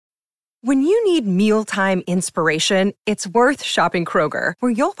When you need mealtime inspiration, it's worth shopping Kroger,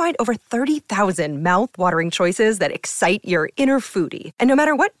 where you'll find over 30,000 mouth-watering choices that excite your inner foodie. And no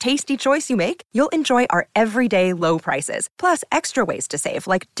matter what tasty choice you make, you'll enjoy our everyday low prices, plus extra ways to save,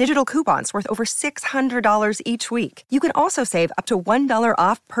 like digital coupons worth over $600 each week. You can also save up to $1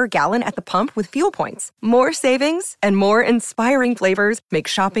 off per gallon at the pump with fuel points. More savings and more inspiring flavors make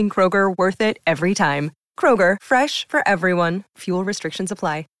shopping Kroger worth it every time. Kroger, fresh for everyone. Fuel restrictions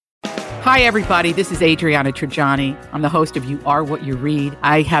apply. Hi, everybody. This is Adriana Trajani. I'm the host of You Are What You Read.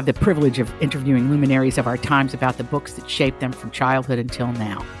 I have the privilege of interviewing luminaries of our times about the books that shaped them from childhood until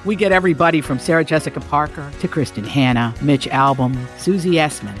now. We get everybody from Sarah Jessica Parker to Kristen Hanna, Mitch Albom, Susie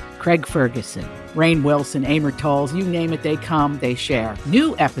Essman, Craig Ferguson, Rainn Wilson, Amor Tolls, you name it, they come, they share.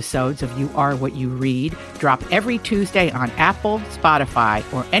 New episodes of You Are What You Read drop every Tuesday on Apple, Spotify,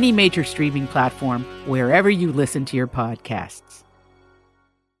 or any major streaming platform wherever you listen to your podcasts.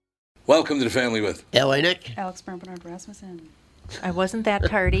 Welcome to the family with L.A. Nick, Alex Bernard Rasmussen. I wasn't that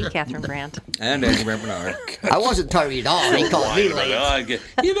tardy, Catherine Brandt. And Andy Bernard. I wasn't tardy at all. He called me late.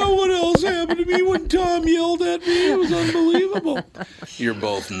 You know what else happened to me when Tom yelled at me? It was unbelievable. You're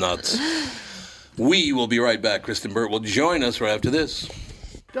both nuts. We will be right back. Kristen Burt will join us right after this.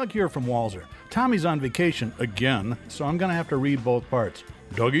 Doug here from Walser. Tommy's on vacation again, so I'm going to have to read both parts.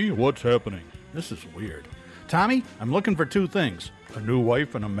 Dougie, what's happening? This is weird. Tommy, I'm looking for two things. A new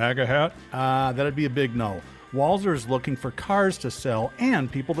wife and a MAGA hat? That'd be a big no. Walser is looking for cars to sell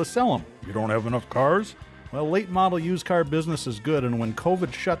and people to sell them. You don't have enough cars? Well, late model used car business is good, and when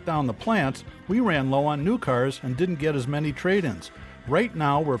COVID shut down the plants, we ran low on new cars and didn't get as many trade-ins. Right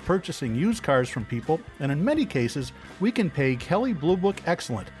now, we're purchasing used cars from people, and in many cases, we can pay Kelley Blue Book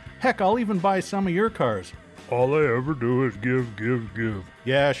excellent. Heck, I'll even buy some of your cars. All I ever do is give.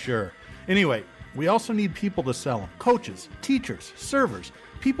 Yeah, sure. Anyway, we also need people to sell them. Coaches, teachers, servers.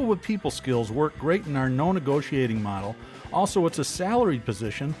 People with people skills work great in our no negotiating model. Also, it's a salaried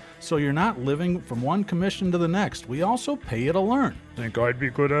position, so you're not living from one commission to the next. We also pay you to learn. Think I'd be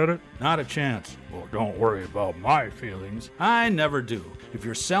good at it? Not a chance. Well, don't worry about my feelings. I never do. If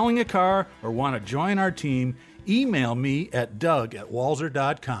you're selling a car or want to join our team, email me at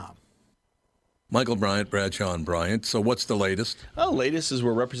doug@walser.com. Michael Bryant, Bradshaw and Bryant. So what's the latest? Well, the latest is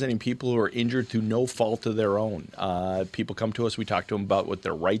we're representing people who are injured through no fault of their own. People come to us. We talk to them about what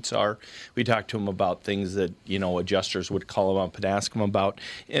their rights are. We talk to them about things that, adjusters would call them up and ask them about.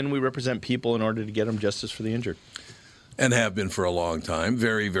 And we represent people in order to get them justice for the injured. And have been for a long time.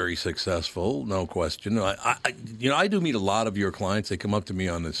 Very, very successful, no question. I do meet a lot of your clients. They come up to me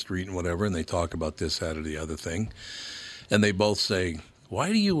on the street and whatever, and they talk about this, that, or the other thing. And they both say, why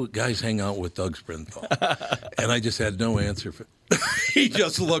do you guys hang out with Doug Sprinthal? And I just had no answer for He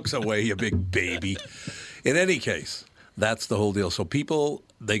just looks away, you big baby. In any case, that's the whole deal. So people,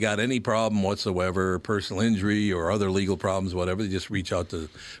 they got any problem whatsoever, personal injury or other legal problems, whatever, they just reach out to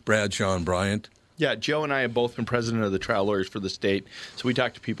Bradshaw and Bryant. Yeah, Joe and I have both been president of the trial lawyers for the state, so we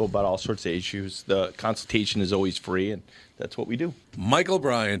talk to people about all sorts of issues. The consultation is always free, and that's what we do. Michael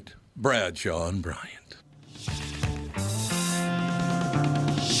Bryant, Bradshaw and Bryant.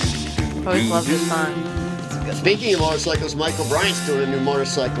 Always love this song. Speaking of motorcycles, Michael Bryant's doing a new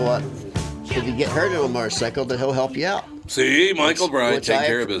motorcycle. If you get hurt on a motorcycle, then he'll help you out. See, Michael Bryant take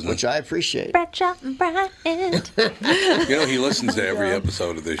care of business. Which I appreciate. Bradshaw and Bryant. He listens to every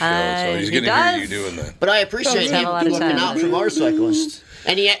episode of this show, so he's going to hear you doing that. But I appreciate him looking out for motorcyclists.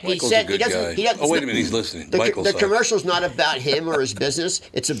 And he said he doesn't. Oh, wait a minute, he's listening. The commercial's not about him or his business.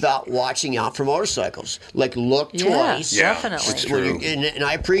 It's about watching out for motorcycles. Like, look twice. Yeah, definitely. it's true. And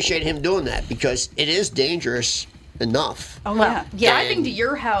I appreciate him doing that because it is dangerous enough. Oh, yeah. Driving to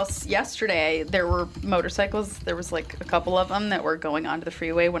your house yesterday, there were motorcycles. There was like a couple of them that were going onto the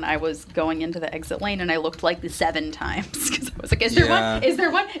freeway when I was going into the exit lane, and I looked like the 7 times because I was like, is there one? Is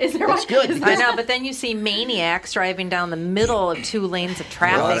there one? Is there one? That's good. I know, but then you see maniacs driving down the middle of 2 lanes of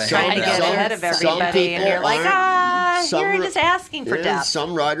traffic trying to get ahead of everybody, and you're like, you're just asking for death.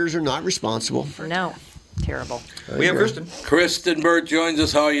 Some riders are not responsible. No. Terrible. We have Kristen. Kristen Burt joins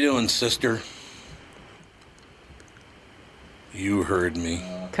us. How are you doing, sister? You heard me.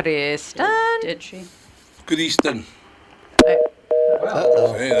 Kristen. Did she? Kristen. Hey,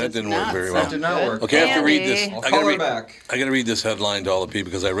 that didn't work very well. That did not work. Okay, I have to read this. I'll call her back. I got to read this headline to all the people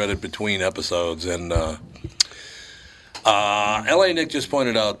because I read it between episodes. And L.A. Nick just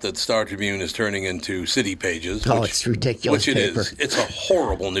pointed out that Star Tribune is turning into City Pages. It's ridiculous. Which it is. It's a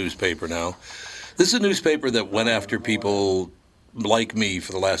horrible newspaper now. This is a newspaper that went after people like me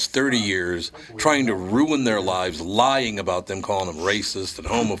for the last 30 years trying to ruin their lives, lying about them, calling them racist and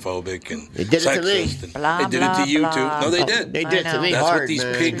homophobic and they did sexist. It to me. They did it to you, too. No, they did. They did it to me That's hard, what these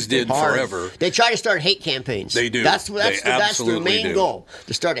man. pigs did forever. They try to start hate campaigns. They do. That's They their main do. goal,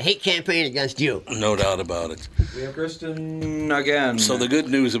 to start a hate campaign against you. No doubt about it. We have Kristen again. So the good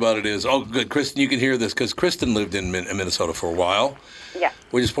news about it is, good, Kristen, you can hear this because Kristen lived in Minnesota for a while. Yeah.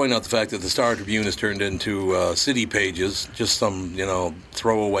 We just point out the fact that the Star Tribune has turned into city pages, just some,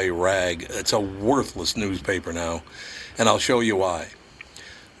 throwaway rag. It's a worthless newspaper now, and I'll show you why.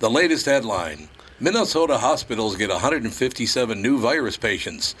 The latest headline: Minnesota hospitals get 157 new virus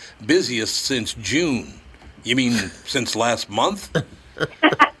patients, busiest since June. You mean since last month?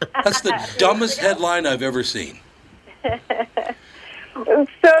 That's the dumbest headline I've ever seen.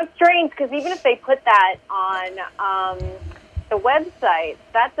 It's so strange because even if they put that on the website,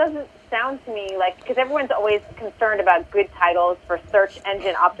 that doesn't sound to me like, because everyone's always concerned about good titles for search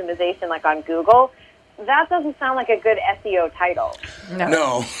engine optimization, like on Google. That doesn't sound like a good SEO title.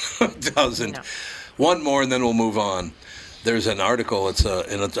 No, it doesn't. No. One more, and then we'll move on. There's an article. It's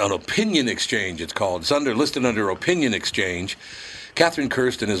an opinion exchange. It's called. It's listed under opinion exchange. Catherine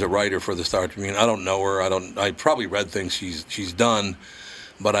Kirsten is a writer for the Star Tribune. I don't know her. I probably read things she's done,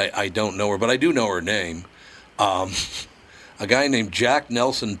 but I don't know her. But I do know her name. A guy named Jack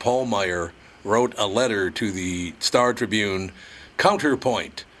Nelson Pallmeyer wrote a letter to the Star Tribune.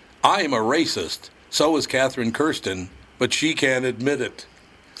 Counterpoint: I am a racist. So is Catherine Kirsten, but she can't admit it.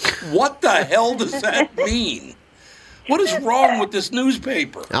 What the hell does that mean? What is wrong with this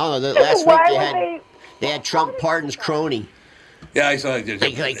newspaper? I don't know. Last week they had Trump pardons crony. Yeah, I saw it.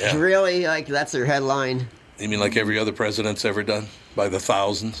 Yeah. Really? Like, that's their headline? You mean like every other president's ever done? By the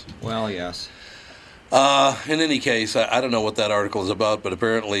thousands? Well, yes. In any case, I don't know what that article is about, but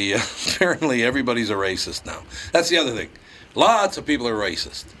apparently everybody's a racist now. That's the other thing. Lots of people are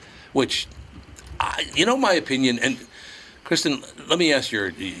racist, which, my opinion, and Kristen, let me ask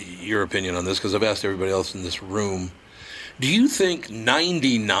your opinion on this, because I've asked everybody else in this room. Do you think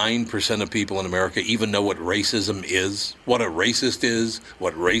 99% of people in America even know what racism is? What a racist is?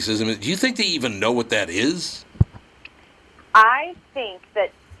 What racism is? Do you think they even know what that is? I think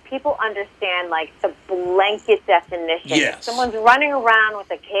that people understand, like, the blanket definition. Yes. If someone's running around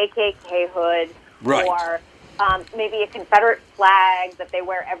with a KKK hood, right, or maybe a Confederate flag that they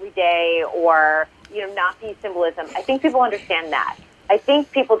wear every day, or, Nazi symbolism, I think people understand that. I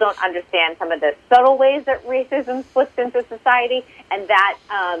think people don't understand some of the subtle ways that racism slips into society, and that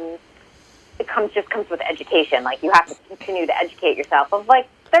it comes with education. Like, you have to continue to educate yourself of, like,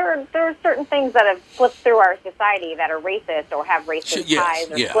 there are certain things that have slipped through our society that are racist or have racist ties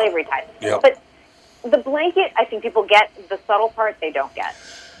or slavery ties. Yep. But the blanket, I think people get. The subtle part, they don't get.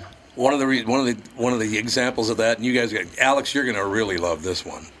 One of the examples of that, and you guys, Alex, you're going to really love this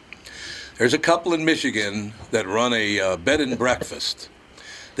one. There's a couple in Michigan that run a bed and breakfast.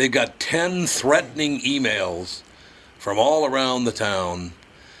 They've got 10 threatening emails from all around the town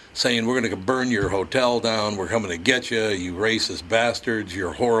saying, we're going to burn your hotel down, we're coming to get you, you racist bastards,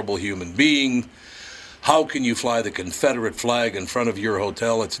 you're a horrible human being. How can you fly the Confederate flag in front of your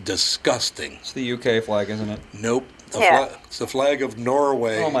hotel? It's disgusting. It's the UK flag, isn't it? Nope. It's the flag of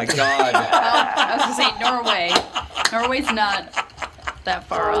Norway. Oh, my God. I was going to say Norway. Norway's not that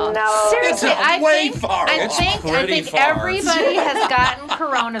far off. No. Seriously, I think far. everybody has gotten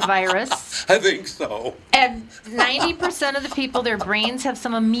coronavirus. I think so. And 90% of the people, their brains have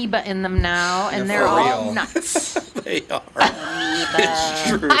some amoeba in them now, and they're all nuts. They are. It's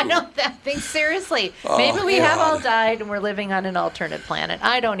true. I don't think seriously. Maybe we have all died and we're living on an alternate planet.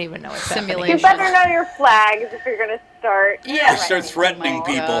 I don't even know what's Simulation. You better know your flags if you're going to start. Yeah. Start threatening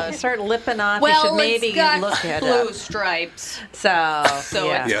people. Start lipping off. Well, you should maybe it's got look at blue stripes. So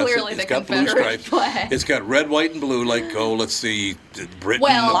it's clearly the Confederate flag. It's got red, white, and blue. Like, let's see, Britain,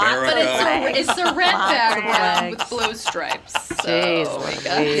 Well, America. But it's a red background with blue stripes. Yeah,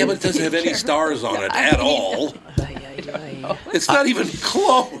 but it doesn't have any stars on it at all. It's not even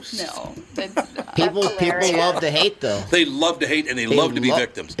close. No. People love to hate, though. They love to hate, and they love to be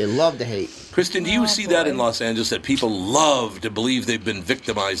victims. They love to hate. Kristen, do you see that in Los Angeles, that people love to believe they've been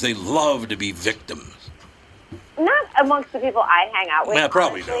victimized? They love to be victims. Not amongst the people I hang out with. Yeah,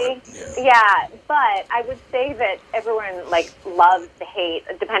 probably honestly. not. Yeah, but I would say that everyone loves to hate,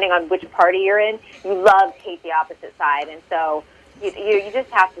 depending on which party you're in. You love to hate the opposite side, and so you just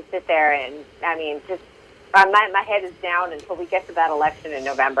have to sit there and just My head is down until we get to that election in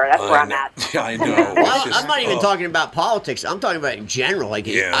November. That's where I'm at. I know. Well, I'm not even talking about politics. I'm talking about in general. Like,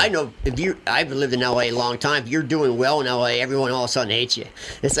 I know I've lived in LA a long time. If you're doing well in LA, everyone all of a sudden hates you.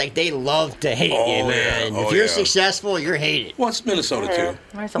 It's like they love to hate you, man. If you're successful, you're hated. Well, it's Minnesota too.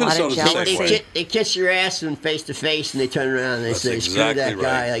 There's a lot of jealousy. They kiss your ass and face to face, and they turn around and they say, "Screw that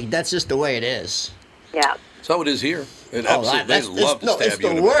guy." Like, that's just the way it is. Yeah. So it is here. It absolutely, they love to stab it's you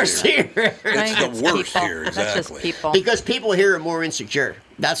in the the worst here. It's the worst here, exactly. That's just people. Because people here are more insecure.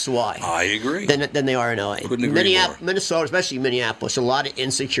 That's why. I agree. Than they are in LA. Couldn't agree more. Minnesota, especially Minneapolis, a lot of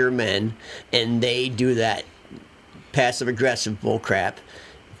insecure men, and they do that passive-aggressive bull crap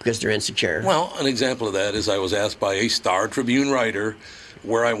because they're insecure. Well, an example of that is I was asked by a Star Tribune writer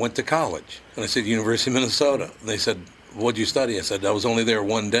where I went to college. And I said, University of Minnesota. And they said, what'd you study? I said, I was only there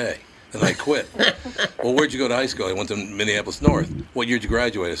one day. And I quit. Well, where'd you go to high school? I went to Minneapolis North. What year did you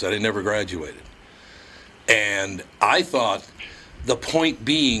graduate? I said, I never graduated. And I thought the point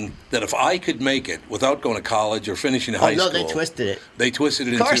being that if I could make it without going to college or finishing high school. Oh, no, they twisted it. They twisted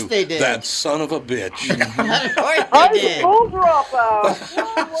it into, of course they did. That son of a bitch. Of course they did. School dropout.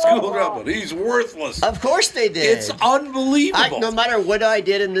 School dropout. He's worthless. Of course they did. It's unbelievable. No matter what I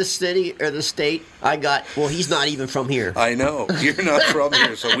did in this city or the state, I got, well, he's not even from here. I know. You're not from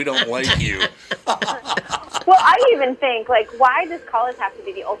here, so we don't like you. Well, I even think, like, why does college have to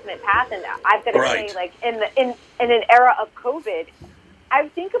be the ultimate path? And I've got to say, like, in an era of COVID, I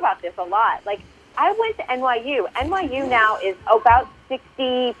think about this a lot. Like, I went to NYU. NYU now is about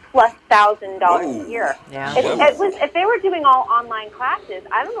 $60,000+ a year. Yeah. If they were doing all online classes,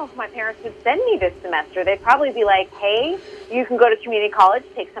 I don't know if my parents would send me this semester. They'd probably be like, hey, you can go to community college,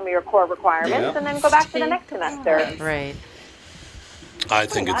 take some of your core requirements, and then go back to the next semester. Right. I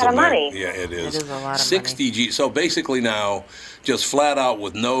think it's a lot of money. Yeah, it is. It is a lot of 60 money. G. So basically now, just flat out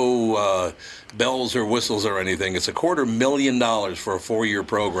with no bells or whistles or anything, it's $250,000 for a 4-year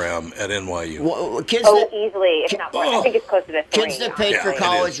program at NYU. Well, kids easily, if not more. I think it's closer to 3. Kids that pay for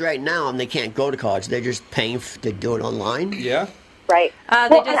college right now, and they can't go to college, they're just paying to do it online. Yeah. Right. I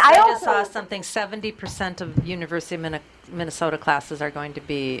just saw something. 70% of University of Minnesota classes are going to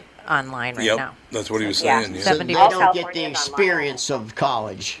be online right now. That's what he was saying. So they don't get the experience of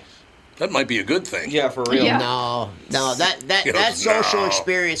college. That might be a good thing. Yeah, for real. Yeah. No, that social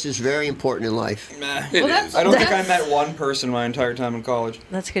experience is very important in life. It is. I don't think I met one person my entire time in college.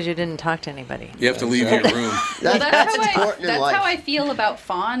 That's because you didn't talk to anybody. You have to leave your room. That's important in life. That's how I feel about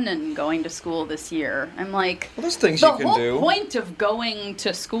fun and going to school this year. I'm like, well, there's things the you can whole do. point of going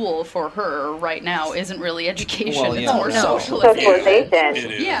to school for her right now isn't really education. Well, It's more No. socialization.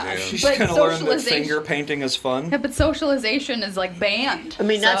 It is. Yeah. She's But gonna learn that socialization- finger painting is fun. Yeah, but socialization is like banned. I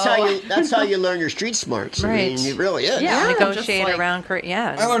mean, that's how you learn your street smarts. Right. I mean, it really is. Yeah. Negotiate just like- around.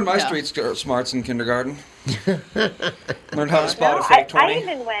 I learned my street smarts in kindergarten. Learned how to spot a I fake 20.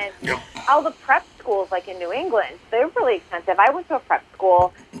 even went, all the prep schools, like in New England, they're really expensive. I went to a prep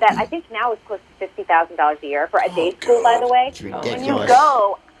school that I think now is close to $50,000 a year for a day school, by the way. It's ridiculous. When you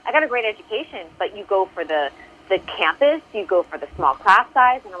go, I got a great education, but you go for the campus, you go for the small class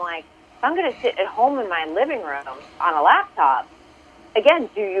size, and I'm like, if I'm going to sit at home in my living room on a laptop, again,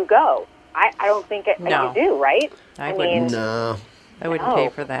 do you go? I don't think you do, right? I wouldn't. No. I wouldn't pay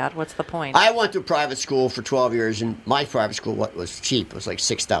for that. What's the point? I went to private school for 12 years, and my private school was cheap. It was like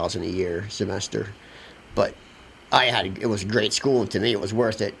 $6,000 a year semester, but it was a great school, and to me, it was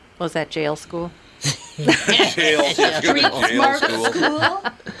worth it. Was that jail school? Jail school.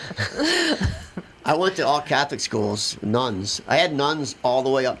 I went to all Catholic schools, nuns. I had nuns all the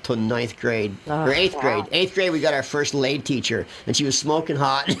way up to 9th grade, or 8th grade. 8th grade, we got our first lay teacher, and she was smoking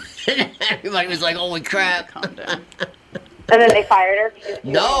hot. Everybody was like, holy crap. Calm down. And then they fired her.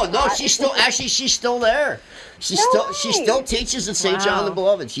 No, she's still there. She still teaches at St. John the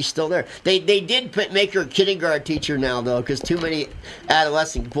Beloved. She's still there. They did make her a kindergarten teacher now, though, because too many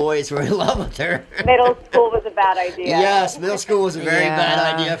adolescent boys were in love with her. Middle school was a bad idea. Yes, middle school was a very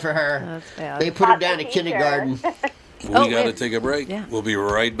bad idea for her. That's bad. They put her down to kindergarten. We got to take a break. Yeah. We'll be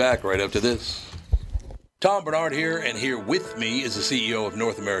right back right after this. Tom Bernard here, and here with me is the CEO of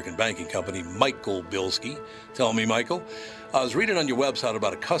North American Banking Company, Michael Bilski. Tell me, Michael, I was reading on your website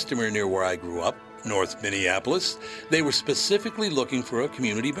about a customer near where I grew up, North Minneapolis. They were specifically looking for a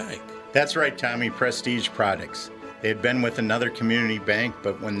community bank. That's right, Tommy, Prestige Products. They had been with another community bank,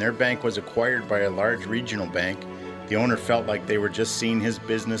 but when their bank was acquired by a large regional bank, the owner felt like they were just seeing his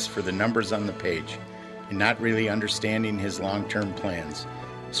business for the numbers on the page and not really understanding his long-term plans.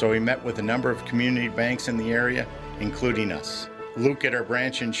 So he met with a number of community banks in the area, including us. Luke at our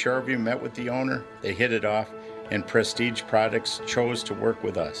branch in Shoreview met with the owner, they hit it off, and Prestige Products chose to work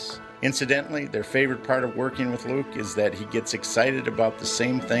with us. Incidentally, their favorite part of working with Luke is that he gets excited about the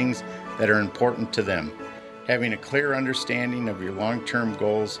same things that are important to them. Having a clear understanding of your long-term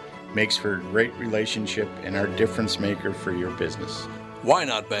goals makes for a great relationship and our difference maker for your business. Why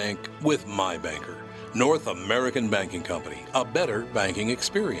not bank with my banker? North American Banking Company, a better banking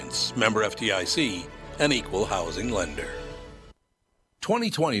experience. Member FDIC, an equal housing lender.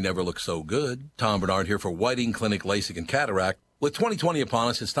 2020 never looked so good. Tom Bernard here for Whiting Clinic LASIK and Cataract. With 2020 upon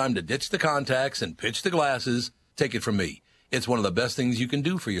us, it's time to ditch the contacts and pitch the glasses. Take it from me. It's one of the best things you can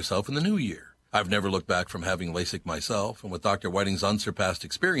do for yourself in the new year. I've never looked back from having LASIK myself, and with Dr. Whiting's unsurpassed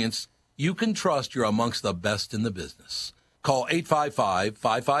experience, you can trust you're amongst the best in the business. Call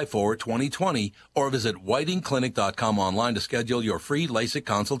 855-554-2020 or visit whitingclinic.com online to schedule your free LASIK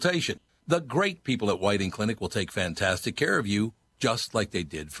consultation. The great people at Whiting Clinic will take fantastic care of you, just like they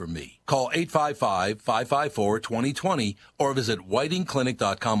did for me. Call 855-554-2020 or visit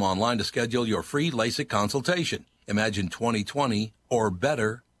whitingclinic.com online to schedule your free LASIK consultation. Imagine 2020 or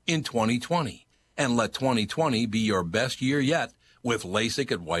better in 2020. And let 2020 be your best year yet with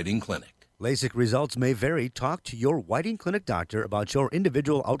LASIK at Whiting Clinic. LASIK results may vary. Talk to your Whiting Clinic doctor about your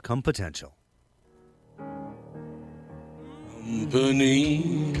individual outcome potential.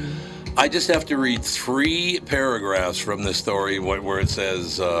 Company. I just have to read 3 paragraphs from this story where it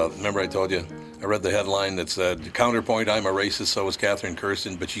says, remember I told you, I read the headline that said, counterpoint, I'm a racist, so is Catherine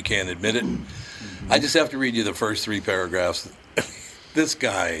Kirsten, but she can't admit it. I just have to read you the first 3 paragraphs. This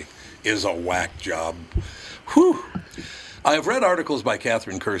guy is a whack job. Whew. I have read articles by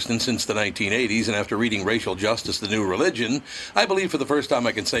Catherine Kirsten since the 1980s, and after reading Racial Justice, the New Religion, I believe for the first time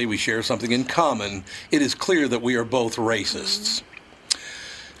I can say we share something in common. It is clear that we are both racists.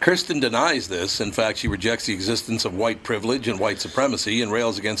 Kirsten denies this. In fact, she rejects the existence of white privilege and white supremacy and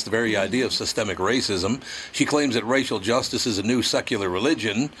rails against the very idea of systemic racism. She claims that racial justice is a new secular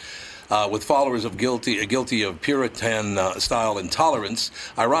religion with followers of guilty of Puritan-style intolerance.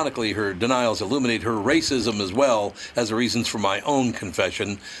 Ironically, her denials illuminate her racism as well as the reasons for my own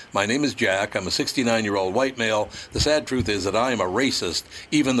confession. My name is Jack. I'm a 69-year-old white male. The sad truth is that I am a racist,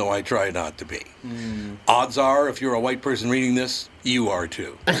 even though I try not to be. Odds are, if you're a white person reading this, you are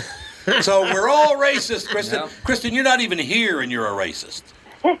too. So we're all racist, Kristen. Yep. Kristen, you're not even here and you're a racist.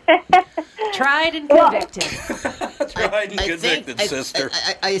 Tried and convicted. Tried and convicted, sister.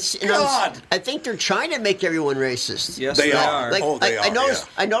 I think they're trying to make everyone racist. Yes, they are. Like,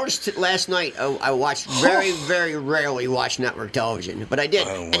 I noticed it last night. I watched very, very rarely watch network television, but I did.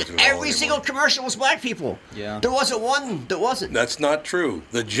 And every single commercial was black people. Yeah. There wasn't one that wasn't. That's not true.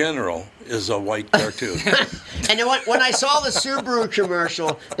 The General is a white cartoon. And then when I saw the Subaru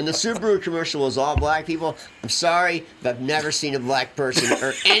commercial, and the Subaru commercial was all black people, I'm sorry, but I've never seen a black person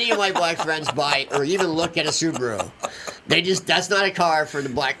or any of my black friends buy or even look at a Subaru. That's not a car for the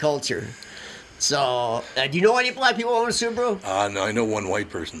black culture. So, do you know any black people own a Subaru? No, I know one white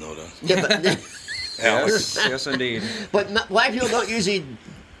person, though, does. Yeah, but yes, indeed. But black people don't usually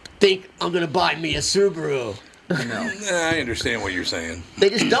think, I'm going to buy me a Subaru. No. I understand what you're saying.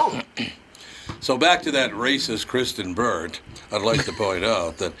 They just don't. So back to that racist Kristen Burt, I'd like to point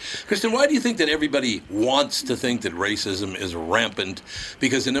out that, Kristen, why do you think that everybody wants to think that racism is rampant?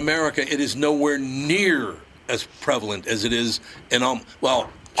 Because in America, it is nowhere near as prevalent as it is in,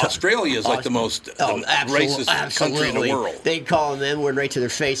 Australia is like the most racist country in the world. They call them N-word right to their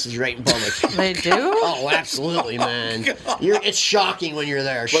faces right in public. They do? Oh, absolutely, man. It's shocking when you're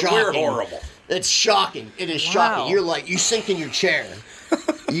there. But we're horrible. It's shocking. It is shocking. You're like, you sink in your chair.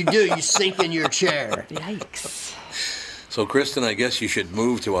 You do. You sink in your chair. Yikes. So, Kristen, I guess you should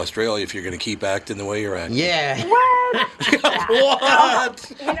move to Australia if you're going to keep acting the way you're acting. Yeah. What?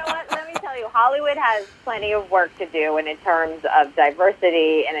 What? You know what? Let me tell you, Hollywood has plenty of work to do in terms of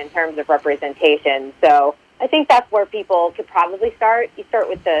diversity and in terms of representation. So I think that's where people could probably start. You start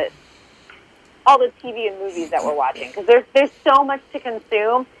with all the TV and movies that we're watching, because there's so much to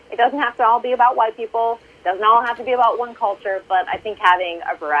consume. It doesn't have to all be about white people. It doesn't all have to be about one culture. But I think having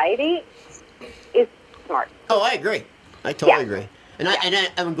a variety is smart. Oh, I agree. I totally agree. And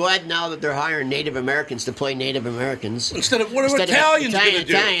I'm glad now that they're hiring Native Americans to play Native Americans. Instead of Italians going to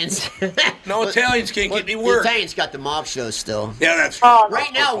do? Italians. No, Italians can't get any work. The Italians got the mob shows still. Yeah, that's true.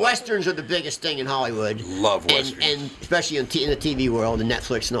 Right now, Westerns are the biggest thing in Hollywood. Love Westerns. And especially in the TV world and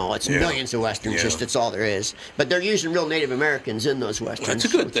Netflix and all. It's millions of Westerns, just that's all there is. But they're using real Native Americans in those Westerns. That's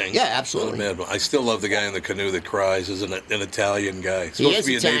a good thing. Yeah, absolutely. I still love the guy in the canoe that cries as an Italian guy. He's supposed to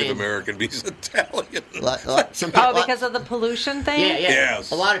be a Native American, but he's Italian. Because of the pollution thing? Yeah.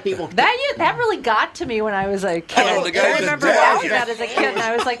 Yes. A lot of people. That really got to me when I was a kid. I remember watching that as a kid, and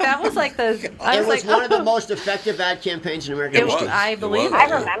I was like, that was like the. It was one of the most effective ad campaigns in American history. I believe it.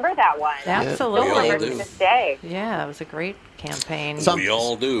 I remember that one. Absolutely. To this day. Yeah, it was a great campaign. We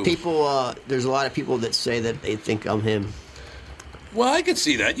all do. People, there's a lot of people that say that they think I'm him. Well, I could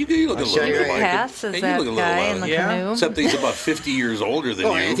see that. You look a little bit like Cass it. is Hey, you that look a guy little in the canoe. Except he's about 50 years older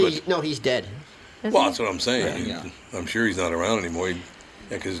than you. No, he's dead. Well, that's what I'm saying. I'm sure he's not around anymore.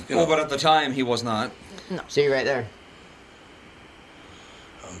 But at the time, he was not. No. See right there.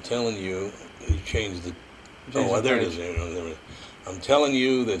 I'm telling you, he changed the. There it is. I'm telling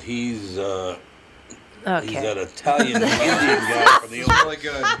you that he's. He's that Italian Indian guy from the old. Really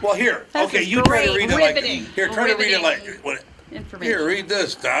good. Well, here. This is you try to great. read it Riveting. like. Here, try to read it like. Information. Here, read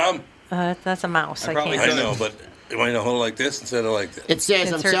this, Tom. That's a mouse. I can't. I know, but you want to hold it like this instead of like this. It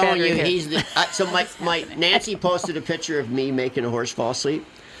says, It's I'm her telling bed you, right he's the. So my Nancy posted a picture of me making a horse fall asleep.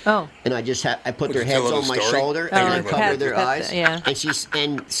 Oh. And I just I put Would their you tell heads her on the my story? shoulder Oh, and I you covered their pet eyes. yeah.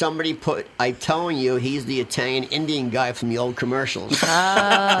 And somebody put, I'm telling you, he's the Italian Indian guy from the old commercials.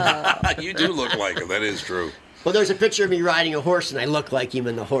 You do look like him. That is true. Well, there's a picture of me riding a horse, and I look like him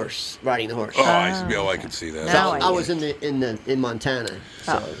in the horse, riding the horse. Oh, I can see that. So I was in Montana.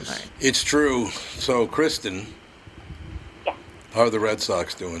 So It's true. So, Kristen, how are the Red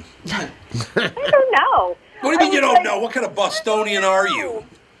Sox doing? I don't know. What do you mean you don't know? What kind of Bostonian are you?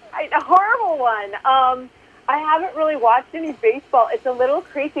 A horrible one. I haven't really watched any baseball. It's a little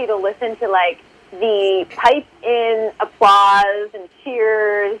creepy to listen to, like, the piped-in applause and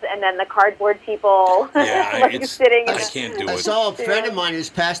cheers, and then the cardboard people sitting. I can't do it. I saw a friend of mine who's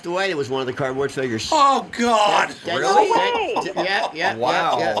passed away that was one of the cardboard figures. Oh, God. Really? Yeah.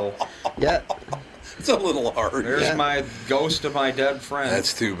 Wow. Yeah. It's a little hard. There's my ghost of my dead friend.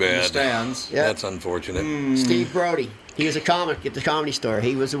 That's too in the bad. stands. Yeah. That's unfortunate. Steve Brody. He was a comic at the Comedy Store.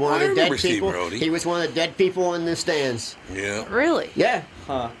 He was one of the dead remember Steve people. Brody. He was one of the dead people in the stands. Yeah. Really? Yeah.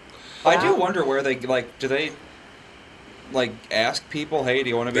 Huh. I do wonder where they, do they, ask people, hey, do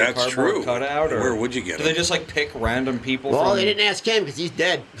you want to be a cardboard cutout? Or where would you get Do it? they just, pick random people Well, from... they didn't ask him because he's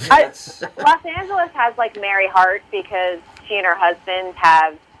dead. Los Angeles has, Mary Hart because she and her husband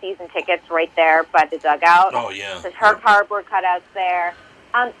have season tickets right there by the dugout. Oh, yeah. There's her cardboard cutouts there.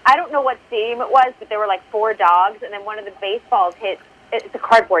 I don't know what stadium it was, but there were, 4 dogs, and then one of the baseballs hit... It's a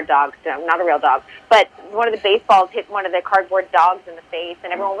cardboard dog, so not a real dog. But one of the baseballs hit one of the cardboard dogs in the face,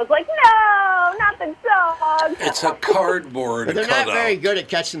 and everyone was like, no, not the dog. It's a cardboard But they're cutout. not very good at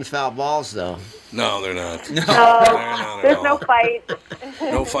catching foul balls, though. No, they're not. No, They're not at there's all. no fight.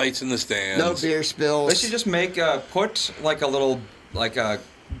 No fights in the stands. No beer spills. They should just make, put, a little, a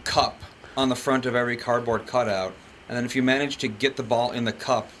cup on the front of every cardboard cutout. And then if you manage to get the ball in the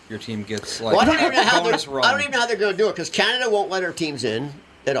cup, your team gets, Well, I don't even know how bonus run. I don't even know how they're going to do it because Canada won't let our teams in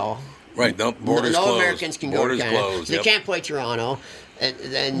at all. Right, no, borders no closed. Americans can Borders go to Canada. closed, So yep. They can't play Toronto. And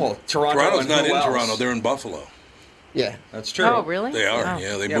then Toronto's not in else? Toronto. They're in Buffalo. Yeah, that's true. Oh, really? They are. Wow.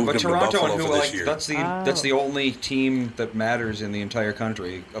 Yeah, they Yeah, moved but them Toronto to Buffalo and for this year. that's the only team that matters in the entire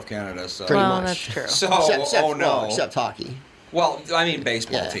country of Canada. So. pretty Well, much. that's true. So, Except hockey. Well, I mean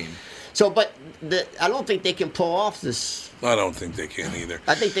baseball team. So, but I don't think they can pull off this. I don't think they can either.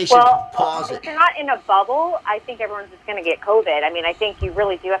 I think they should pause if it. you're not in a bubble, I think everyone's just going to get COVID. I mean, I think you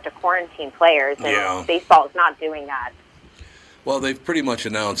really do have to quarantine players, and baseball is not doing that. Well, they've pretty much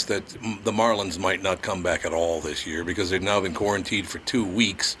announced that the Marlins might not come back at all this year because they've now been quarantined for 2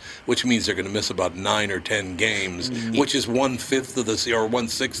 weeks, which means they're going to miss about 9 or 10 games, which is 1/5 of the or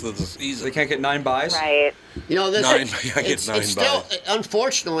 1/6 of the season. They can't get 9 buys. Right. You know, this it's 9 still,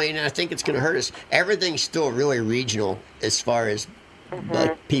 unfortunately, and I think it's going to hurt us. Everything's still really regional as far as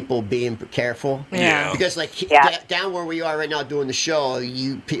people being careful. Yeah. Because down where we are right now doing the show,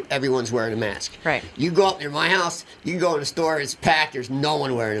 everyone's wearing a mask. Right. You go up near my house, you can go in the store, it's packed. There's no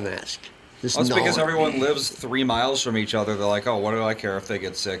one wearing a mask. That's because everyone lives 3 miles from each other. They're like, oh, what do I care if they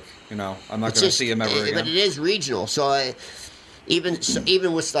get sick? I'm not going to see them ever again. But it is regional, so. Even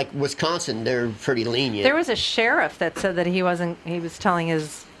with Wisconsin, they're pretty lenient. There was a sheriff that said that he was telling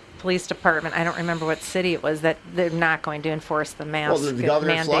his police department, I don't remember what city it was, that they're not going to enforce the mask Well, the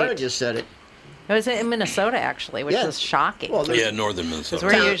governor mandate. of Florida just said it. It was in Minnesota, actually, which was shocking. Well, northern Minnesota.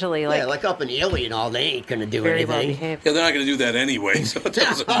 Because we're usually like up in Ely and all, they ain't going to do very anything. well behaved. Yeah, they're not going to do that anyway, so it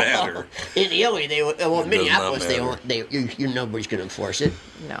doesn't matter. In Ely, Minneapolis, nobody's going to enforce it.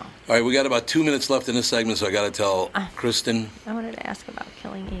 No. All right, we got about 2 minutes left in this segment, so I got to tell Kristen. I wanted to ask about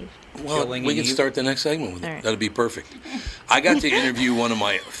Killing Eve. Well, we can start the next segment with it. Right. That'd be perfect. I got to interview one of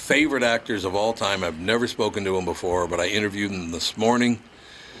my favorite actors of all time. I've never spoken to him before, but I interviewed him this morning.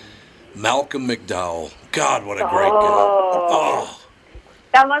 Malcolm McDowell God, what a great guy. Oh.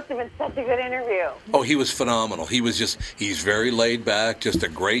 That must have been such a good interview. Oh, he was phenomenal. He's very laid back, just a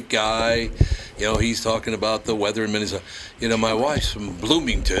great guy. You know, he's talking about the weather in Minnesota. You know, my wife's from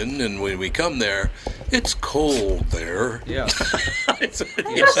Bloomington, and when we come there, it's cold there. Yeah.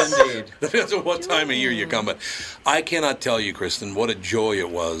 Yes, indeed. Depends on what time of year you come. But I cannot tell you, Kristen, what a joy it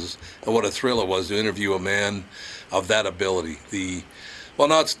was, and what a thrill it was to interview a man of that ability.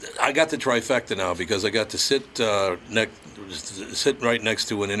 I got the trifecta now because I got to sit right next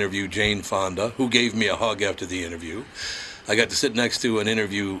to and interview Jane Fonda, who gave me a hug after the interview. I got to sit next to and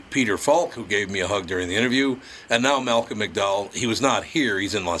interview Peter Falk, who gave me a hug during the interview, and now Malcolm McDowell. He was not here;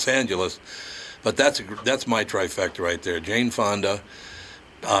 he's in Los Angeles, but that's my trifecta right there: Jane Fonda,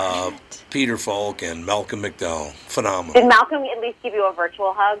 Peter Falk, and Malcolm McDowell. Phenomenal. Did Malcolm at least give you a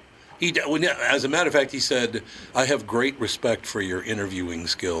virtual hug? As a matter of fact, he said, "I have great respect for your interviewing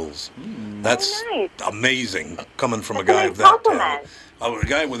skills." That's amazing, coming from a guy of that talent. A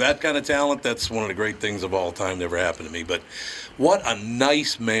guy with that kind of talent, that's one of the great things of all time that ever happened to me. But what a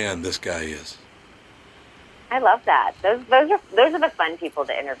nice man this guy is. I love that. Those are the fun people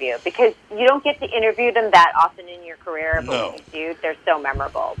to interview because you don't get to interview them that often in your career, but when you do, they're so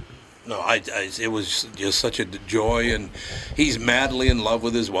memorable. No, it was just such a joy, and he's madly in love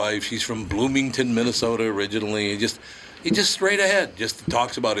with his wife. She's from Bloomington, Minnesota originally. He just straight ahead, just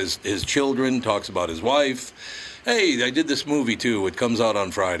talks about his children, talks about his wife. Hey, I did this movie too. It comes out on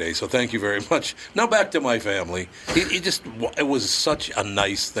Friday, so thank you very much. Now back to my family. It was such a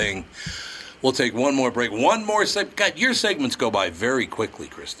nice thing. We'll take one more break. One more segment. God, your segments go by very quickly,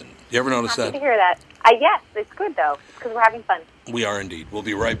 Kristen. You ever notice that? Happy to hear that. Yes, it's good though, because we're having fun. We are indeed. We'll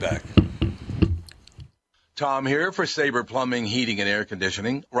be right back. Tom here for Sabre Plumbing, Heating, and Air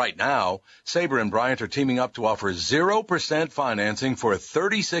Conditioning. Right now, Sabre and Bryant are teaming up to offer 0% financing for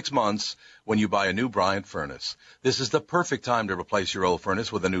 36 months when you buy a new Bryant furnace. This is the perfect time to replace your old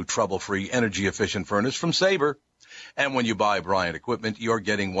furnace with a new trouble-free, energy-efficient furnace from Sabre. And when you buy Bryant equipment, you're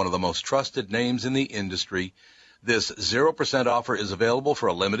getting one of the most trusted names in the industry. This 0% offer is available for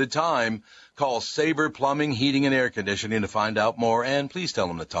a limited time. Call Sabre Plumbing, Heating, and Air Conditioning to find out more, and please tell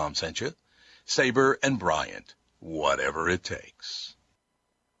them that Tom sent you. Sabre and Bryant, whatever it takes.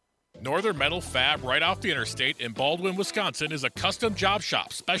 Northern Metal Fab, right off the interstate in Baldwin, Wisconsin, is a custom job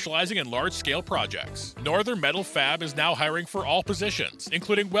shop specializing in large-scale projects. Northern Metal Fab is now hiring for all positions,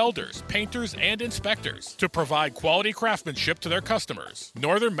 including welders, painters, and inspectors, to provide quality craftsmanship to their customers.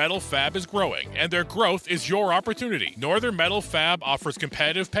 Northern Metal Fab is growing, and their growth is your opportunity. Northern Metal Fab offers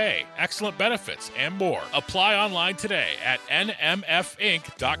competitive pay, excellent benefits, and more. Apply online today at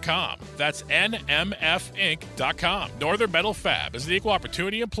nmfinc.com. That's nmfinc.com. Northern Metal Fab is the equal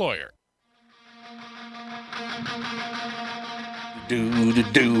opportunity employer.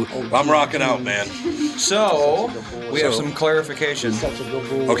 I'm rocking out, man. So, we have some clarification.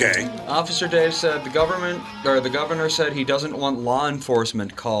 Okay. Officer Dave said the governor said he doesn't want law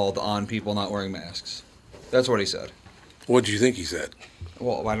enforcement called on people not wearing masks. That's what he said. What do you think he said?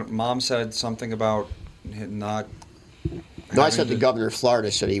 Well, Mom said something about not... No, I said the governor of Florida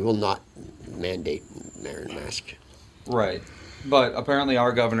said he will not mandate wearing a mask. Right. But apparently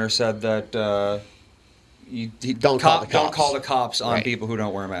our governor said that don't call the cops on people who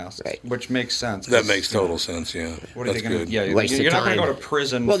don't wear masks, which makes sense. That makes total sense, yeah. What are they going to do? Yeah, you're not going to go to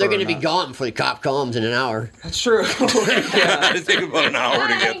prison. Well, they're going to be gone before the cop comes in an hour. That's true. Yeah, it takes about an hour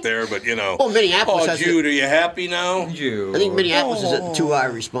to get there, but you know. Well, Minneapolis has Jude, are you happy now? I think Minneapolis is at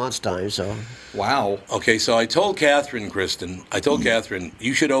 2-hour response time, so. Wow. Okay, so I told Catherine,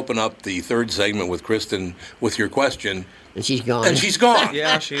 you should open up the third segment with Kristen with your question. And she's gone.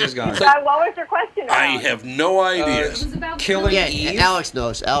 Yeah, she is gone. What was your question about? I have no idea. It was about Killing Eve? Alex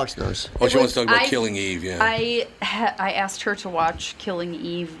knows. Oh, she wants to talk about Killing Eve, yeah. I asked her to watch Killing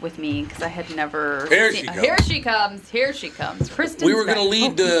Eve with me because I had never... Here she comes. Kristen. We were going to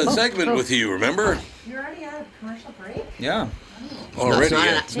lead the segment with you, remember? You're already out of commercial break? Yeah. Already.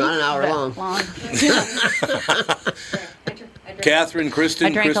 It's not an hour long. Catherine, Kristen, I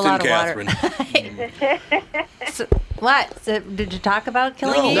drank a lot of Catherine. So, what? So, did you talk about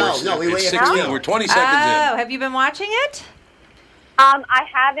Killing Eve? No, we waited. 16. We're 20 seconds in. Have you been watching it? I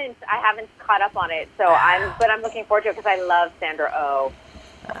haven't caught up on it, but I'm looking forward to it because I love Sandra Oh.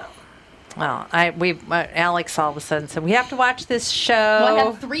 Well, Alex all of a sudden said we have to watch this show. Well, I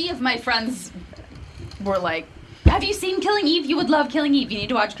had 3 of my friends were like, have you seen Killing Eve? You would love Killing Eve. You need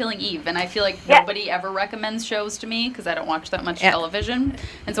to watch Killing Eve. And I feel like nobody ever recommends shows to me because I don't watch that much television.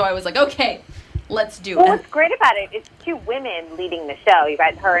 And so I was like, okay, let's do it. Well, what's great about it is 2 women leading the show. You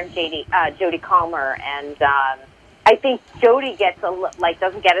got her and Jodie Comer, and I think Jody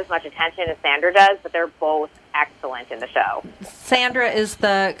doesn't get as much attention as Sandra does, but they're both excellent in the show. Sandra is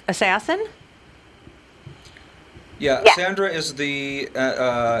the assassin? Yeah, Sandra is the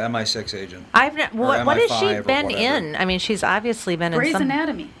MI6 agent. What has she been in? I mean, she's obviously been Grey's in some...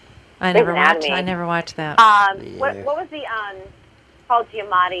 Anatomy. I never watched that. What was the Paul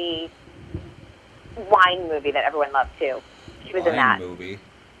Giamatti wine movie that everyone loved too? She was in that movie.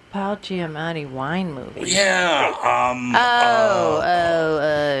 Paul Giamatti wine movie. Yeah.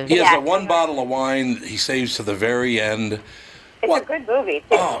 He has one bottle of wine he saves to the very end. It's a good movie,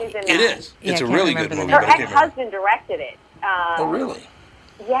 too. She's in It that. is. It's a really good movie. Her ex-husband directed it. Oh, really?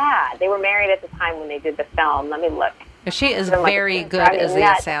 Yeah, they were married at the time when they did the film. Let me look. She is very good as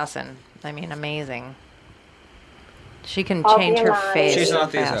the assassin. I mean, amazing. She can change her face. She's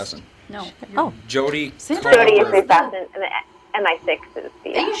not the assassin. No. Jody. Jody is the assassin, and MI6 is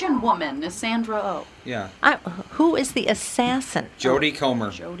the Asian woman is Sandra Oh. Yeah. Who is the assassin? Jodie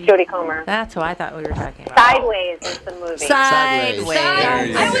Comer. Jodie Comer. That's who I thought we were talking about. Sideways is the movie. Sideways. There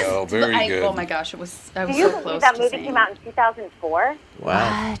you go. Very good. Oh my gosh, I was Do so you close believe that to movie saying came out in 2004?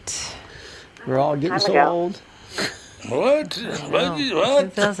 Wow. What? We're all getting so ago. old. What?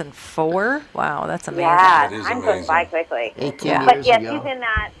 2004? Wow, that's amazing. Yeah, time goes by quickly. 18 But years yes, ago. she's in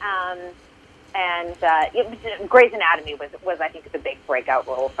that. Grey's Anatomy was I think the big breakout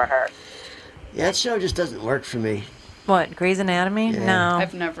role for her. Yeah, that show just doesn't work for me. What, Grey's Anatomy? Yeah. No.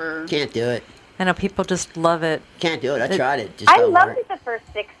 I've never. Can't do it. I know people just love it. Can't do it. I tried it. Just I don't loved work. it the first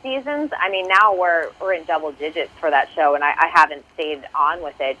 6 seasons. I mean, now we're in double digits for that show, and I haven't stayed on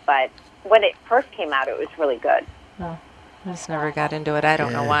with it. But when it first came out, it was really good. I just never got into it. I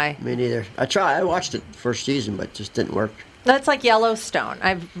don't know why. Me neither. I watched it first season, but it just didn't work. That's like Yellowstone.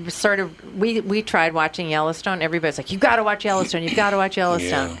 We tried watching Yellowstone. Everybody's like, you got to watch Yellowstone. You've got to watch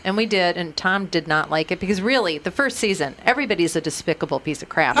Yellowstone. Yeah. And we did, and Tom did not like it because really, the first season, everybody's a despicable piece of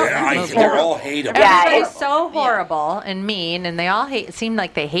crap. They're all hateable. Everybody's so horrible and mean, and they all seem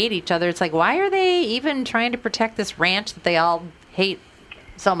like they hate each other. It's like, why are they even trying to protect this ranch that they all hate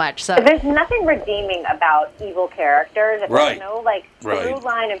so much? So There's nothing redeeming about evil characters. If Right. there's no through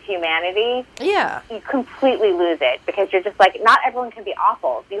line of humanity, yeah, you completely lose it because you're just like, not everyone can be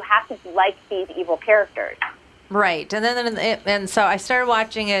awful. You have to like these evil characters. right. And so I started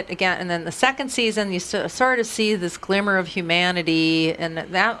watching it again, and then the second season, you sort of see this glimmer of humanity, and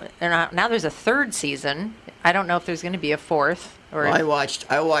now there's a third season. I don't know if there's going to be a fourth. Or I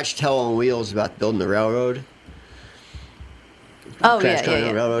watched Hell on Wheels about building the railroad. Oh, Crash Car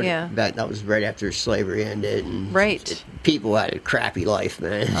Railroad. yeah. That was right after slavery ended. And Right. People had a crappy life,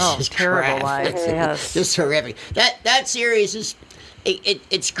 man. Oh, Just terrible crap. lives, yes. Just horrific. That series is,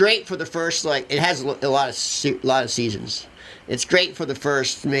 it's great for the first, it has a lot of seasons. It's great for the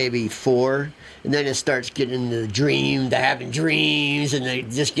first maybe 4, and then it starts getting into having dreams, and it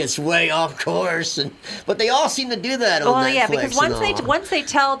just gets way off course. But they all seem to do that on Netflix. Yeah, because once they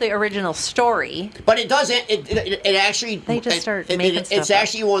tell the original story, but it doesn't. It actually they just start making stuff. It's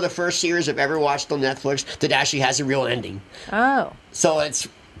actually one of the first series I've ever watched on Netflix that actually has a real ending. Oh, so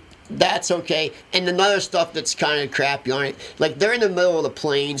that's okay. And another stuff that's kind of crappy on it, like they're in the middle of the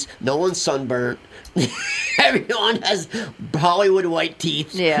plains, no one's sunburnt. Everyone has Hollywood white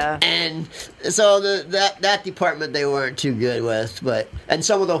teeth. Yeah. And so that department they weren't too good with, and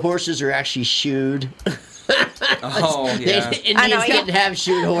some of the horses are actually shoed. Oh, yeah. Indians didn't have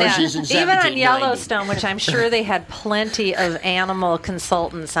shoot horses in 1790. Even on Yellowstone, which I'm sure they had plenty of animal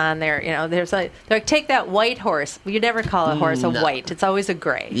consultants on there. You know, they're like, take that white horse. You never call a horse a white. It's always a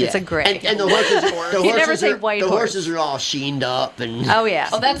gray. Yeah. It's a gray. And the horses, you never say white horse. Horses are all sheened up and. Oh yeah.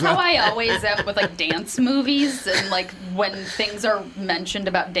 Oh, that's how I always am with dance movies and when things are mentioned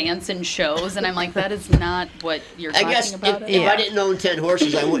about dance in shows, and I'm like, that is not what you're talking about. If I didn't own 10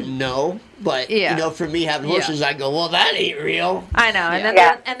 horses, I wouldn't know. But for me having horses, I go, well, that ain't real. I know, and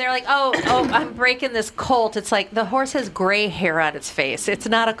then they're like, oh, I'm breaking this colt. It's like the horse has gray hair on its face. It's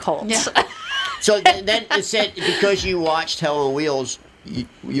not a colt. Yeah. So then it said because you watched Hell on Wheels,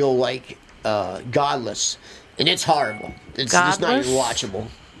 you'll like Godless, and it's horrible. It's just not even watchable.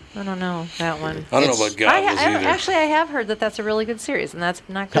 I don't know that one. I don't know about Godless either. Actually, I have heard that's a really good series, and that's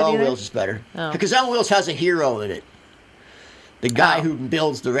not good Hell on either. Wheels is better Oh. because Hell on Wheels has a hero in it. The guy who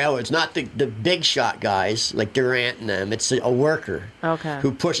builds the railroads, not the big shot guys like Durant and them. It's a worker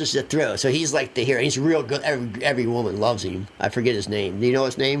who pushes it through. So he's like the hero. He's real good. Every woman loves him. I forget his name. Do you know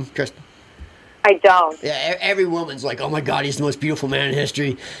his name, Tristan? I don't. Yeah, every woman's like, oh my God, he's the most beautiful man in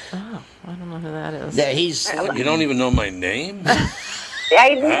history. Oh, I don't know who that is. Yeah, he's. You don't even know my name?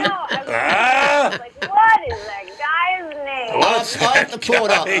 I know. I was like, what is that guy's name? I'll have to pull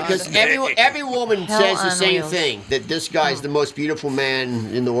it up because every woman Hell says the on same wheels. thing, that this guy's the most beautiful man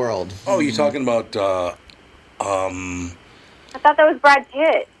in the world. Oh, you're talking about? I thought that was Brad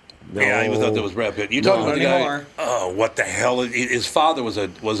Pitt. Yeah, I thought that was Brad Pitt. You talking about the guy? Oh, what the hell? His father was a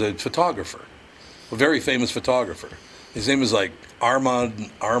photographer, a very famous photographer. His name was like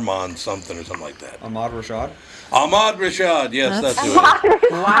Armand something or something like that. Ahmad Rashad? Ahmad Rashad, yes, that's who it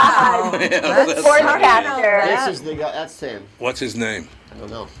is. Wow. Yes, That's that's sportscaster. This is the guy. That's him. What's his name? I don't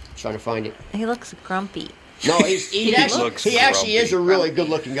know. Trying to find it. He looks grumpy. No, he actually is a really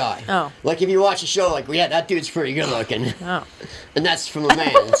good-looking guy. Oh. Like if you watch the show, like yeah, that dude's pretty good-looking. Oh. And that's from a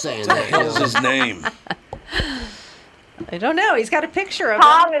man saying that. you What's know. his name? I don't know. He's got a picture of him.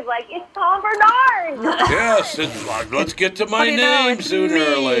 Tom is like, it's Tom Bernard. Yes, let's get to my name sooner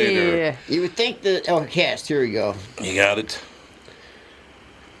or later. You would think that. Oh, cast. Here we go. You got it.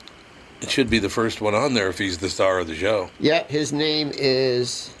 It should be the first one on there if he's the star of the show. Yeah, his name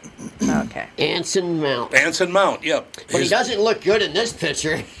is Okay. Anson Mount. Anson Mount, yep. But he doesn't look good in this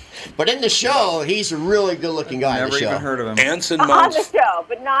picture. But in the show, he's a really good-looking guy in the Never show. even heard of him. Anson On Mount. the show,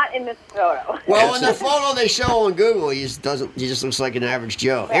 but not in this photo. Well, in the photo they show on Google, he just looks like an average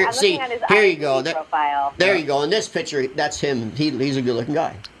Joe. Wait, I'm looking at his here you go. IMDb profile. There you go. In this picture, that's him. He's a good-looking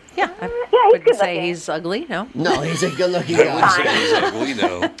guy. Yeah. I he's wouldn't good say looking. he's ugly, no. No, he's a good-looking I would say guy. he's ugly,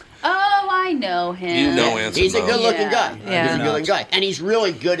 no. Oh, I know him. You know Anson He's a Mount. good-looking guy. Yeah. He's a good-looking guy, and he's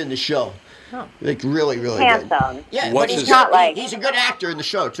really good in the show. Oh. Like really, really good. Handsome. Yeah, What's but his- Not like- he's a good actor in the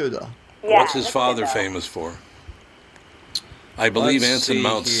show too, though. Yeah, What's his that's father good, though. famous for? I believe Let's Anson see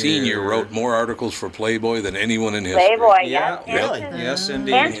Mount here. Sr. wrote more articles for Playboy than anyone in history. Playboy, Yeah. yes. Really? Anson, Yes,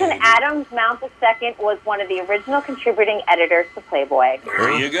 indeed. Anson Adams Mount II was one of the original contributing editors to Playboy.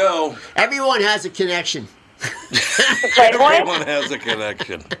 There you go. Everyone has a connection. To Playboy? Everyone has a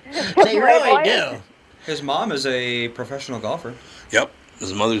connection. They really Playboy? do. His mom is a professional golfer. Yep.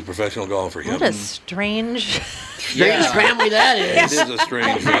 His mother's a professional golfer. What Yep. a strange. Strange family that It is. is a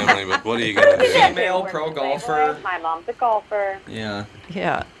strange family, but what are you going to do? Female pro golfer. My mom's a golfer. Yeah.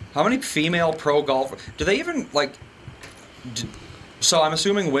 Yeah. How many female pro golfers? Do they even, like... So I'm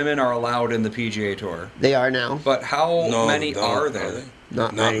assuming women are allowed in the PGA Tour. They are now. But how No, many no, are are there? they?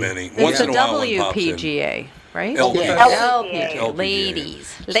 Not Not many. many. It's Once the in a while one pops in. WPGA, right? LPGA. LPGA. LPGA.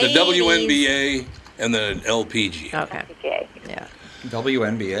 Ladies. It's the WNBA and the LPGA. Okay. PGA. Yeah.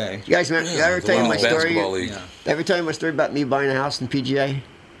 WNBA. You guys remember? Did I ever The tell you my Women's story? Basketball League. Yeah. Ever tell you my story about me buying a house in PGA?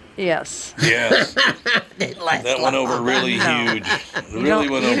 Yes. Yes. Didn't last That went long. over really huge. Really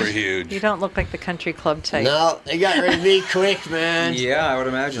went over huge. You don't look like the country club type. No, they got rid of me quick, man. Yeah, I would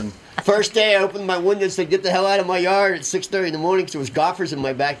imagine. First day, I opened my window and said, "Get the hell out of my yard!" At 6:30 in the morning, because there was golfers in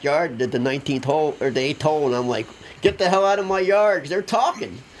my backyard at the 19th hole or the 8th hole, and I'm like, "Get the hell out of my yard!" Because they're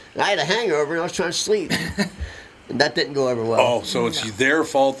talking. And I had a hangover and I was trying to sleep, and that didn't go over well. Oh, so it's their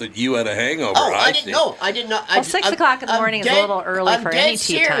fault that you had a hangover. Oh, I see. didn't know. I did not. Well, 6 o'clock in the morning is a little early for any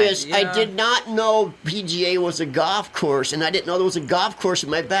tee time. serious. I Yeah. did not know PGA was a golf course, and I didn't know there was a golf course in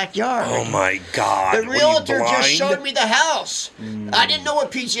my backyard. Oh my God! The Were you realtor just blind? showed me the house. I didn't know what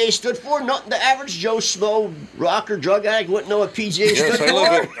PGA stood for. Not the average Joe Schmo rocker drug addict wouldn't know what PGA Yes, stood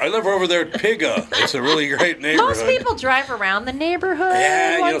for. I live over there at Piga. It's a really great neighborhood. Most people drive around the neighborhood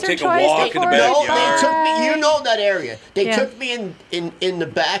Yeah, you know, once or take a twice walk in the before No, backyard. they took me. You know that area. They Yeah. took me in the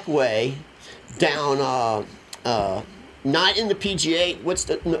back way down. Not in the PGA. What's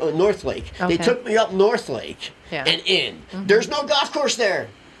the North Lake? Okay. They took me up North Lake Yeah. and in. There's no golf course there.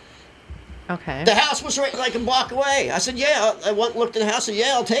 Okay. The house was right like a block away. I said, "Yeah." I went and looked at the house and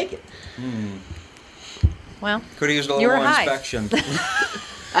yeah, I'll take it. Well, Could have used a You little were more high. inspection.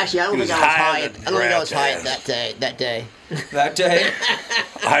 Actually, I don't He think was I was high high. I on the don't think I was crap high test. that day. That day?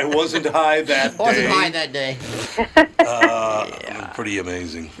 I wasn't high that day. I wasn't high that day. Pretty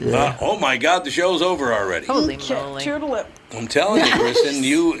amazing. Oh my God, the show's over already. holy moly. I'm telling you, Kristen,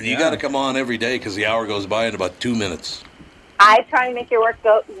 you got to come on every day because the hour goes by in about 2 minutes. I try to make your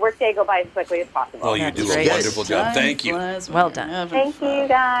workday go by as quickly as possible. Oh, you do That's a great. wonderful job. Thank you. Well done. Thank you,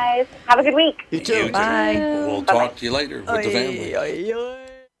 guys. Have a good week. You too. You too. Bye. We'll talk to you later with the family.